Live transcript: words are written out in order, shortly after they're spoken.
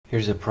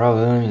Here's a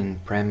problem in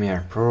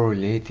Premiere Pro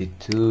related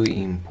to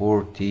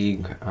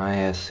importing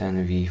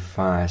INSV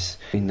files.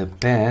 In the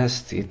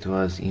past it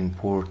was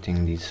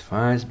importing these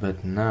files,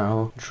 but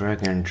now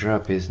drag and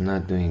drop is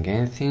not doing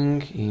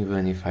anything.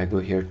 Even if I go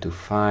here to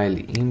File,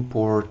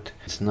 Import,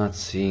 it's not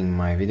seeing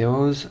my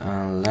videos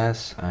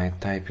unless I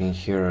type in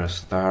here a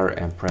star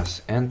and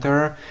press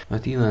enter.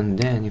 But even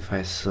then, if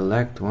I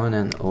select one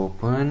and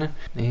open,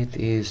 it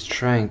is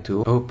trying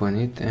to open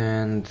it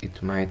and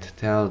it might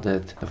tell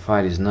that the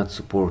file is not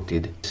supported.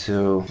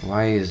 So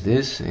why is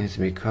this? It's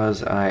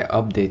because I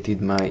updated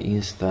my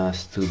Insta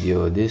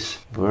Studio. This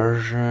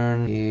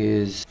version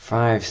is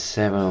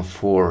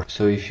 5.7.4.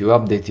 So if you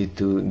update it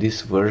to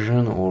this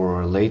version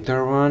or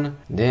later one,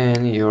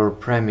 then your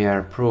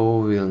Premiere Pro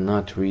will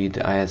not read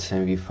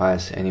INSV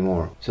files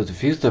anymore. So to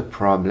fix the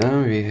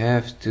problem, we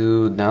have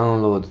to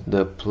download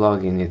the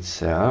plugin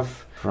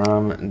itself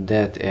from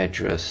that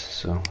address.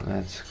 So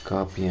let's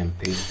copy and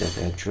paste that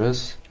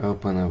address,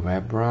 open a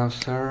web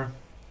browser,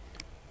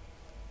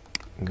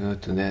 go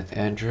to that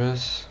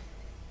address.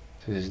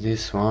 So it's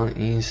this one,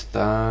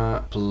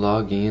 Insta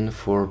plugin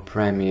for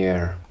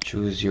Premiere.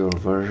 Choose your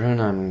version.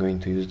 I'm going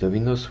to use the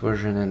Windows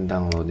version and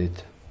download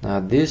it. Now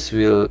this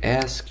will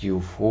ask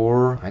you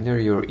for either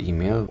your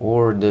email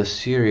or the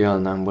serial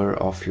number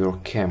of your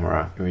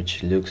camera,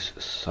 which looks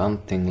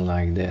something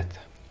like that.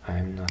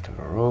 I'm not a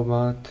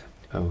robot.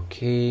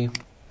 Okay,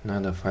 now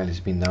the file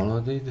has been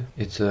downloaded.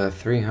 It's a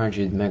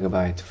 300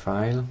 megabyte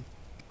file.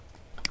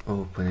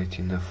 Open it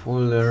in the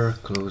folder,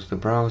 close the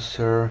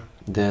browser.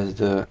 That's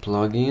the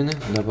plugin.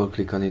 Double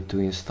click on it to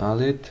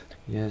install it.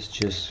 Yes,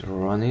 just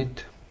run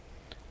it.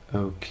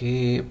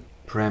 Okay,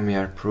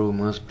 Premiere Pro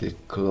must be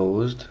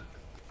closed.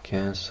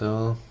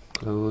 Cancel,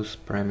 close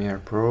Premiere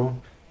Pro.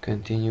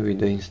 Continue with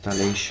the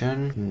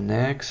installation.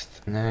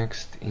 Next,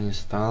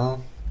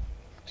 install.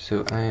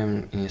 So I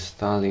am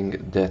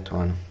installing that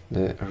one,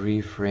 the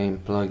Reframe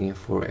plugin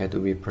for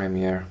Adobe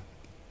Premiere.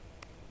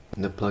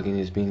 The plugin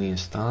is being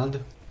installed.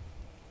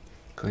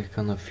 Click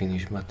on the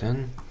finish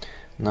button.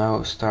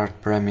 Now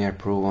start Premiere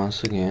Pro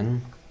once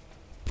again.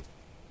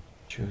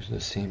 Choose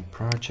the same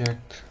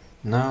project.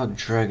 Now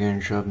drag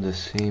and drop the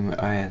same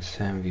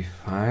INSV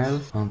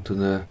file onto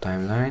the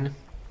timeline.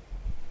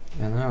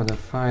 And now the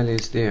file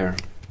is there.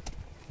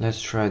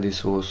 Let's try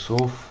this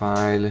also.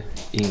 File,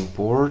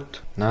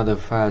 import. Now the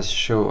files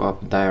show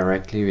up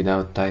directly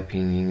without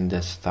typing in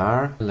the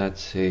star.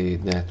 Let's say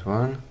that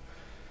one.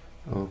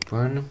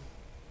 Open.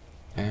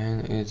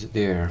 And it's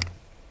there.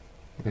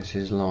 This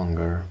is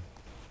longer.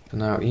 So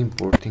now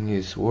importing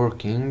is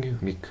working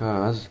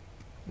because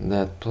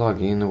that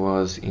plugin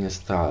was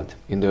installed.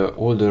 In the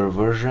older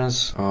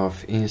versions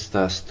of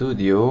Insta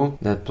Studio,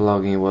 that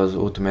plugin was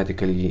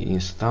automatically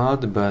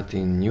installed, but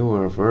in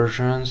newer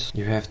versions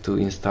you have to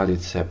install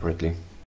it separately.